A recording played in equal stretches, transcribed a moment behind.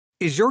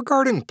Is your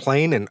garden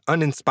plain and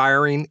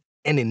uninspiring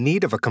and in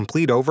need of a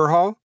complete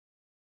overhaul?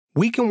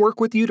 We can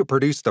work with you to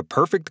produce the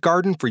perfect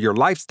garden for your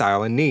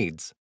lifestyle and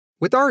needs.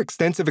 With our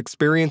extensive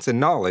experience and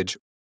knowledge,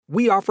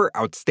 we offer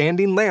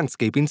outstanding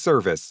landscaping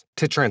service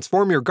to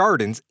transform your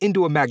gardens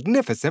into a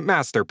magnificent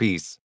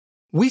masterpiece.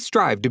 We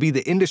strive to be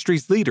the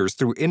industry's leaders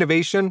through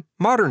innovation,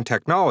 modern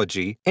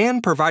technology,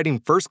 and providing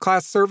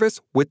first-class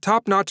service with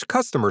top-notch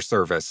customer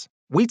service.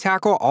 We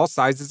tackle all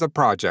sizes of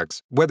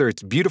projects, whether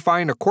it's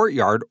beautifying a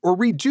courtyard or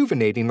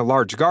rejuvenating a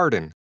large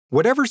garden.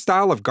 Whatever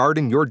style of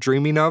garden you're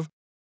dreaming of,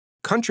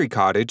 country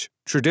cottage,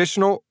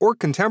 traditional, or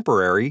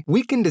contemporary,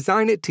 we can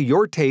design it to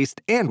your taste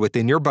and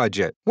within your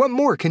budget. What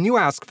more can you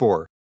ask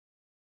for?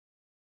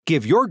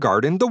 Give your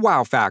garden the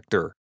wow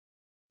factor.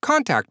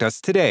 Contact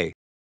us today.